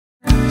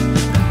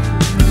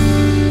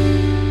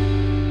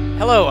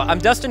Hello, I'm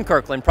Dustin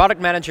Kirkland,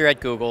 Product Manager at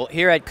Google,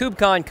 here at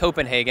KubeCon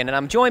Copenhagen, and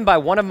I'm joined by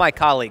one of my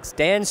colleagues,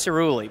 Dan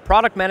Ciruli,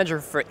 Product Manager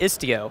for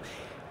Istio.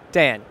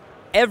 Dan,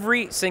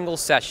 every single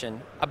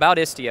session about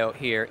Istio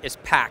here is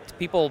packed,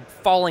 people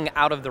falling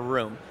out of the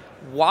room.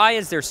 Why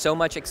is there so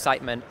much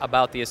excitement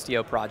about the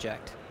Istio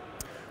project?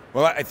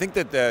 Well, I think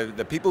that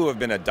the people who have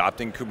been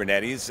adopting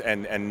Kubernetes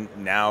and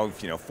now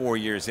 4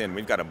 years in,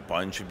 we've got a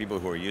bunch of people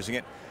who are using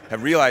it,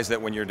 have realized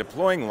that when you're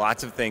deploying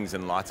lots of things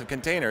in lots of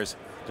containers,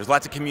 there's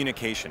lots of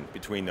communication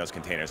between those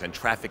containers and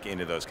traffic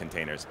into those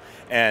containers.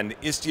 And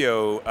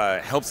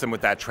Istio helps them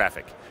with that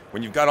traffic.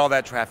 When you've got all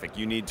that traffic,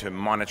 you need to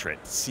monitor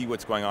it, see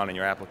what's going on in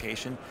your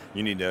application.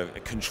 You need to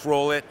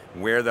control it,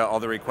 where all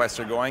the requests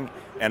are going,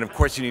 and of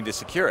course you need to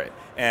secure it.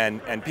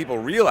 And people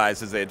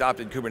realized as they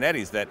adopted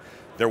Kubernetes that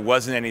there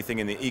wasn't anything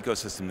in the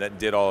ecosystem that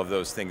did all of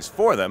those things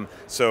for them.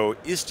 So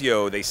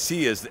Istio they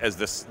see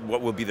as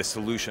what will be the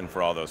solution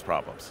for all those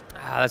problems.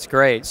 That's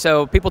great.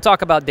 So people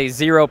talk about day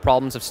zero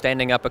problems of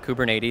standing up a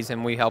Kubernetes,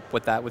 and we help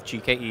with that with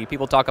GKE.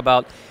 People talk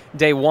about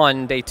day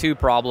one, day two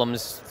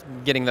problems,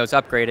 getting those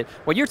upgraded.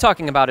 What you're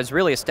talking about is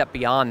really a step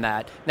beyond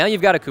that. Now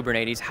you've got a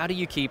Kubernetes, how do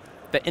you keep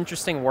the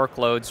interesting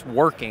workloads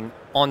working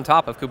on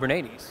top of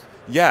Kubernetes?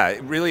 Yeah,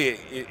 really,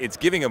 it's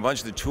giving a bunch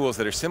of the tools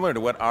that are similar to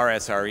what our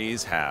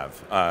SREs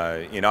have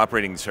in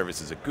operating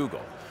services at Google.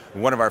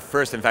 One of our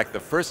first, in fact, the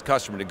first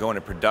customer to go into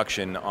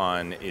production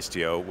on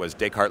Istio was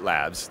Descartes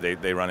Labs.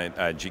 They run it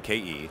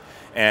GKE,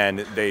 and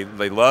they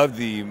loved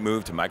the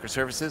move to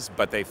microservices,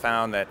 but they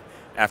found that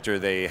after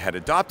they had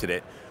adopted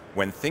it,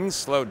 when things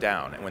slowed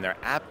down and when their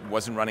app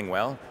wasn't running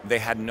well, they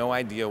had no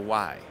idea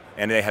why.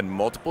 And they had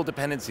multiple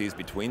dependencies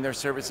between their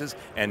services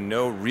and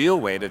no real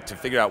way to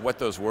figure out what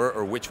those were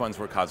or which ones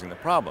were causing the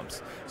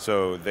problems.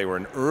 So they were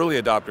an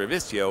early adopter of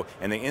Istio,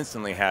 and they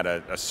instantly had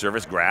a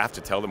service graph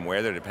to tell them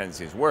where their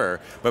dependencies were.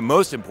 But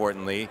most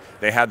importantly,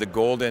 they had the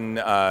golden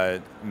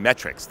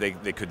metrics. They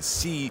could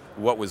see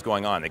what was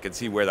going on. They could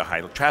see where the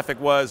high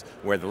traffic was,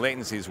 where the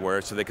latencies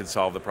were, so they could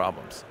solve the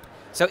problems.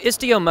 So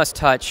Istio must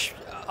touch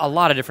a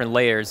lot of different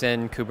layers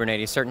in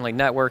Kubernetes, certainly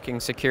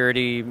networking,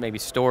 security, maybe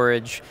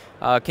storage.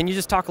 Can you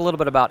just talk a little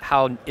bit about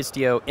how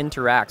Istio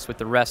interacts with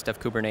the rest of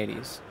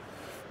Kubernetes?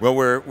 Well,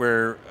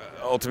 we're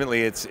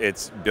ultimately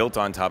it's built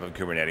on top of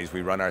Kubernetes.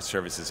 We run our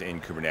services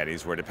in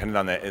Kubernetes. We're dependent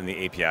on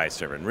the API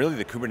server, and really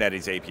the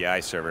Kubernetes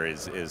API server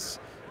is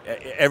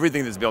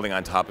everything that's building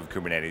on top of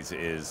Kubernetes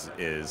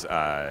is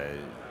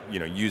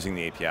using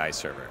the API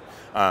server.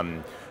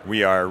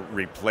 We are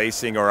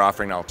replacing or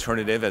offering an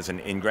alternative as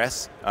an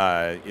ingress,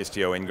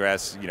 Istio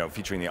ingress,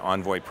 featuring the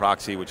Envoy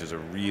Proxy, which is a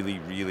really,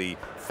 really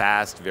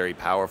fast, very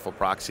powerful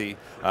proxy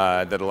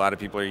that a lot of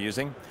people are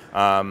using.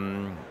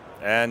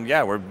 And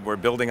yeah, we're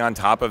building on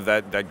top of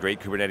that great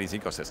Kubernetes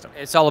ecosystem.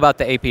 It's all about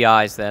the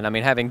APIs then. I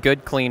mean, having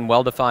good, clean,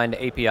 well-defined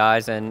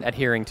APIs and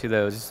adhering to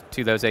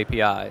those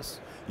APIs.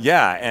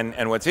 Yeah,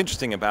 and what's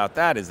interesting about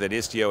that is that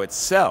Istio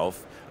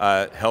itself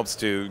helps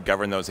to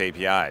govern those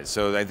APIs.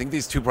 So I think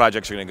these two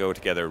projects are going to go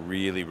together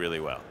really,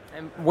 really well.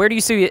 And where do you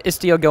see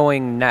Istio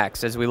going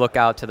next as we look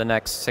out to the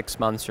next 6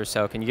 months or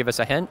so? Can you give us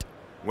a hint?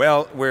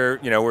 Well, we're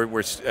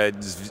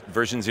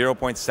version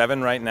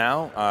 0.7 right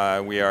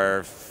now. We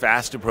are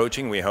fast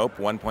approaching, we hope,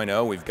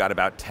 1.0. We've got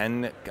about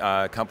 10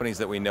 companies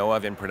that we know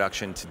of in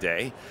production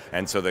today,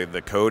 and so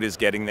the code is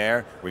getting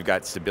there. We've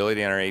got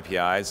stability on our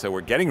APIs, so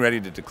we're getting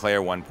ready to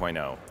declare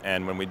 1.0.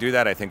 And when we do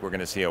that, I think we're going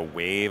to see a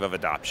wave of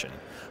adoption.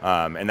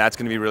 And that's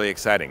going to be really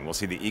exciting. We'll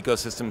see the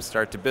ecosystem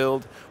start to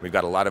build. We've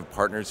got a lot of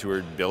partners who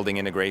are building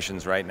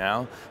integrations right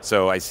now.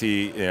 So I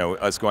see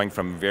us going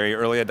from very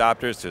early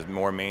adopters to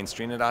more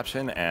mainstream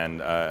adoption,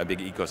 and a big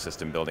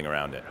ecosystem building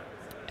around it.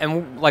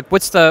 And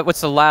what's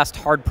the last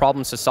hard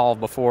problems to solve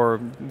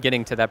before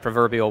getting to that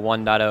proverbial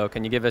 1.0?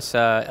 Can you give us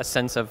a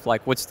sense of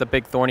what's the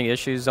big thorny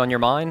issues on your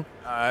mind?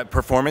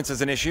 Performance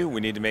is an issue.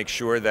 We need to make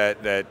sure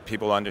that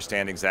people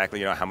understand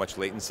exactly how much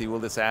latency will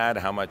this add,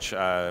 how much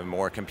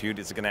more compute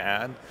is it going to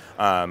add.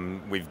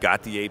 We've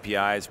got the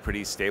APIs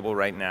pretty stable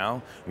right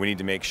now. We need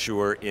to make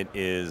sure it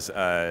is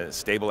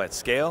stable at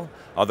scale.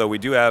 Although we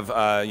do have,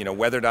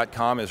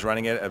 weather.com is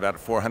running it at about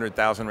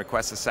 400,000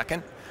 requests a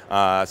second.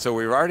 So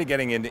we're already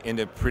getting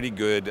into pretty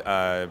good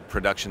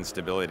production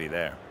stability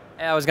there.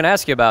 I was going to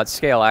ask you about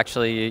scale,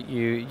 actually.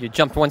 You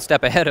jumped one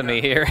step ahead of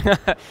me here.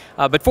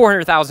 But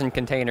 400,000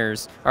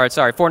 containers, or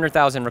sorry,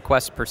 400,000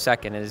 requests per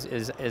second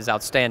is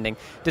outstanding.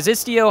 Does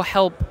Istio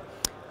help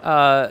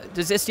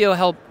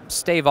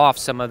stave off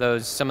some of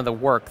the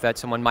work that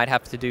someone might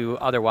have to do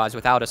otherwise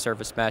without a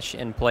service mesh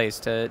in place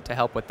to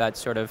help with that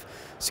sort of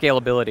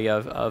scalability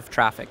of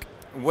traffic?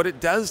 What it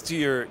does to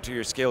your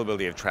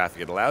scalability of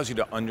traffic, it allows you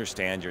to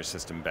understand your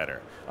system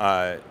better.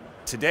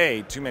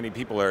 Today, too many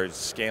people are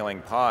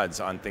scaling pods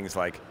on things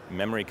like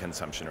memory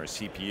consumption or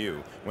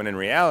CPU, when in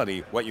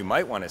reality, what you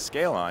might want to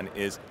scale on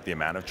is the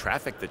amount of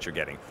traffic that you're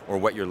getting or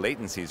what your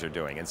latencies are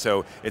doing. And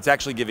so it's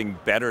actually giving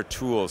better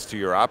tools to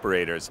your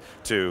operators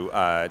to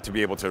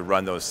be able to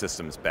run those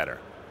systems better.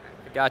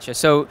 Gotcha.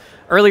 So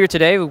earlier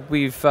today,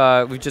 we've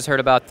just heard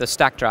about the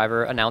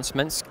Stackdriver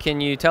announcements. Can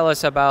you tell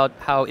us about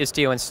how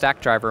Istio and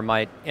Stackdriver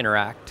might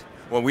interact?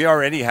 Well, we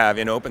already have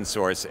in open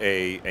source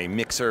a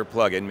Mixer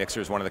plugin. Mixer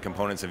is one of the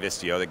components of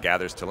Istio that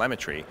gathers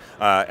telemetry.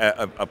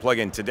 A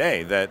plugin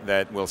today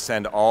that will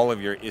send all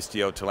of your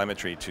Istio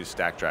telemetry to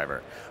Stackdriver.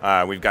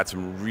 We've got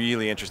some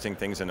really interesting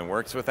things in the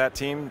works with that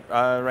team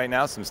right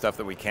now. Some stuff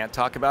that we can't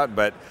talk about,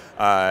 but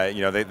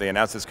they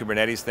announced this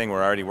Kubernetes thing.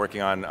 We're already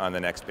working on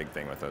the next big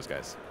thing with those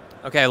guys.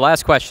 Okay,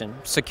 last question.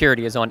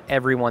 Security is on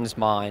everyone's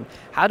mind.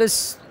 How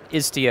does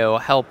Istio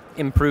help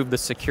improve the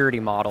security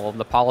model,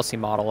 the policy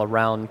model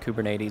around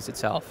Kubernetes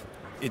itself?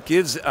 It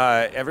gives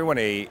everyone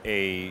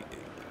a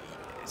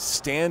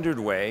standard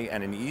way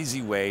and an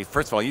easy way,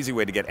 first of all, easy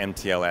way to get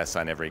MTLS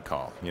on every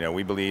call.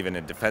 We believe in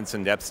a defense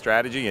in depth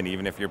strategy, and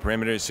even if your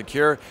perimeter is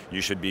secure,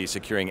 you should be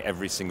securing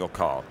every single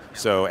call.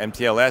 So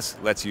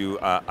MTLS lets you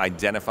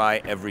identify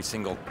every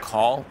single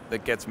call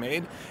that gets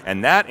made,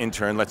 and that in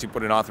turn lets you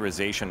put an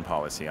authorization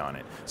policy on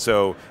it.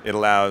 So it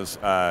allows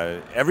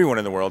everyone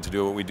in the world to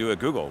do what we do at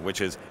Google, which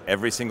is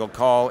every single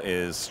call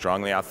is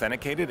strongly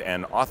authenticated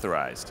and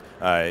authorized.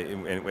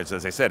 Which,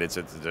 as I said, it's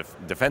a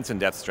defense in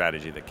depth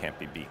strategy that can't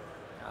be beat.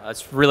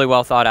 That's really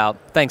well thought out.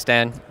 Thanks,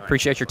 Dan.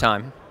 Appreciate your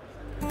time.